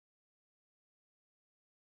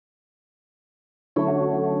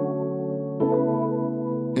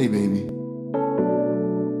Hey baby,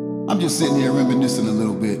 I'm just sitting here reminiscing a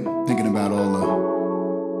little bit, thinking about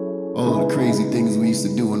all the crazy things we used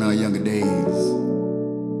to do in our younger days.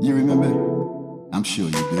 You remember? I'm sure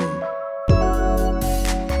you do.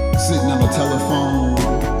 Sitting on the telephone.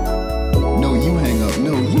 No, you hang up.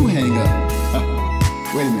 No, you hang up.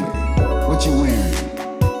 Wait a minute. What you wearing?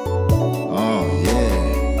 Oh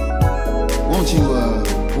yeah. Won't you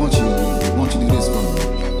do this for me?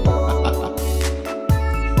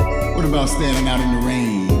 What about standing out in the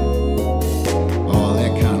rain? Oh,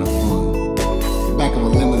 that kind of fun. The back of a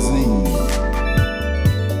limousine.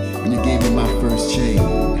 When you gave me my first chain.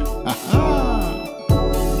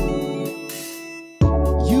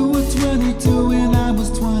 You were 22 and I was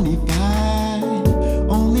 25.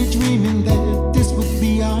 Only dreaming that this would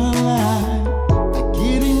be our life. I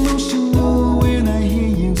get emotional when I hear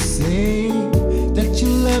you say that you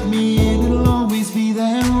love me and it'll always be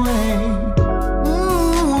that way.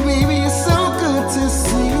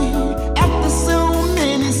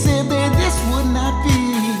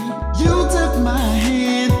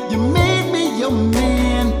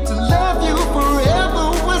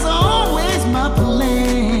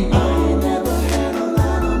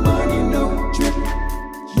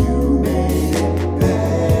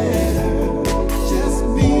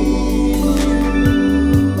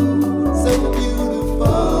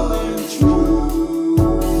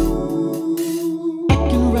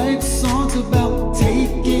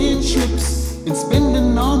 And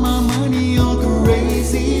spending all my money on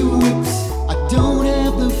crazy whips. I don't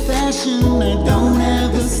have the fashion, I don't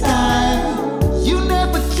have the style. You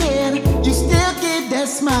never cared, you still gave that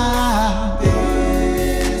smile.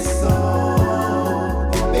 This song,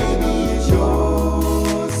 baby, is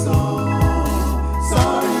your song.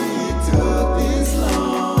 Sorry it took this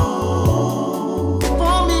long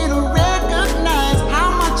for me to recognize how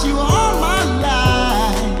much you are my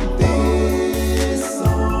life. This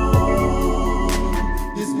song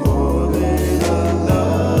is more than a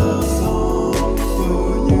love song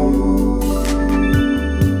for you,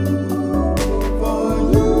 for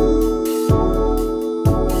you.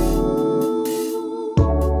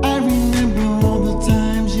 I remember all the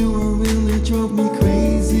times you really drove me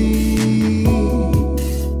crazy.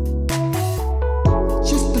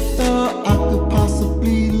 Just the thought I could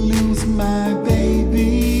possibly lose my baby.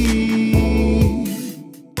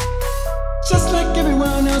 Just like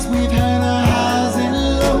everyone else, we've had our highs and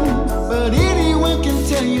lows, but anyone can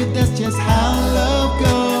tell you that's just how love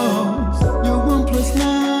goes. You're 1 +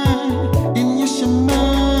 9, and yes, you're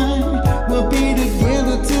mine. We'll be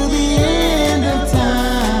together till the end of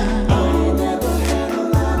time. I ain't never had a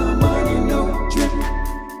lot of money, no trip.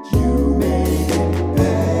 You made it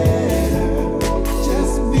better,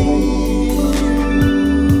 just being you.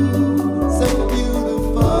 So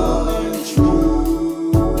beautiful and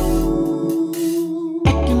true. I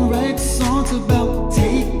can write songs about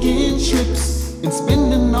taking trips and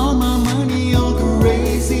spending all my money on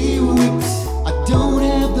crazy whips. I don't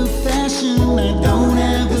have the fashion, I don't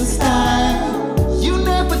have the style. You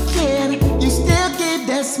never cared, you still gave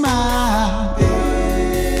that smile.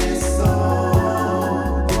 This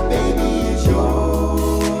song, baby, is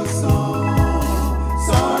your song.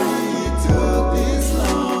 Sorry it took this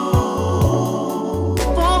long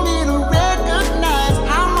for me to recognize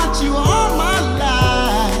how much you are my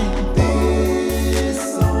life. This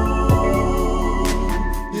song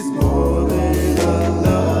is more than a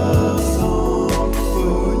love song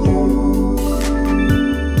for you,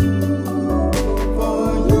 for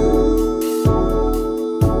you.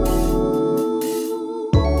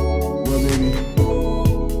 Well, baby,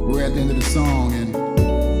 we're at the end of the song, and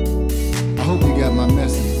I hope you got my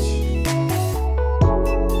message.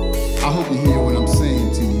 I hope you hear what I'm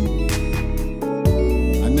saying to you.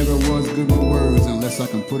 I never was good with words unless I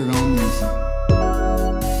can put it on music.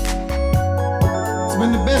 It's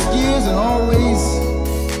been the best years and always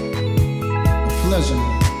a pleasure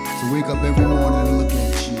to wake up every morning and look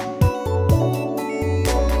at you.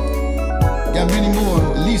 Got many more,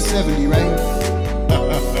 at least 70, right?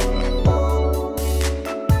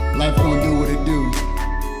 Life gonna do what it do.